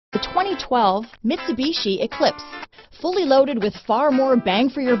The 2012 Mitsubishi Eclipse. Fully loaded with far more bang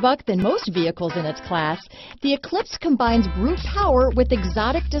for your buck than most vehicles in its class, the Eclipse combines brute power with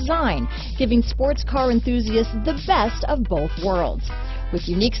exotic design, giving sports car enthusiasts the best of both worlds. With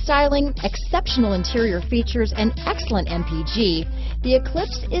unique styling, exceptional interior features, and excellent MPG, the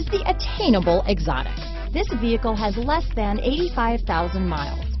Eclipse is the attainable exotic. This vehicle has less than 85,000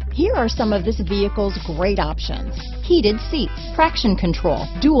 miles. Here are some of this vehicle's great options: heated seats, traction control,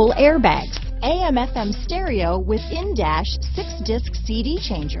 dual airbags, AM/FM stereo with In-Dash 6-disc CD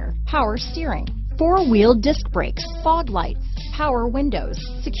changer, power steering, 4-wheel disc brakes, fog lights, power windows,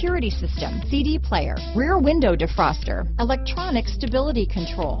 security system, CD player, rear window defroster, electronic stability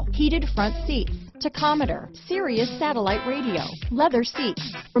control, heated front seats, tachometer, SIRIUS Satellite Radio, leather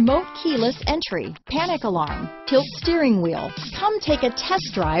seats, remote keyless entry, panic alarm, tilt steering wheel. Come take a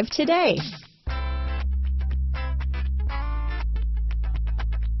test drive today.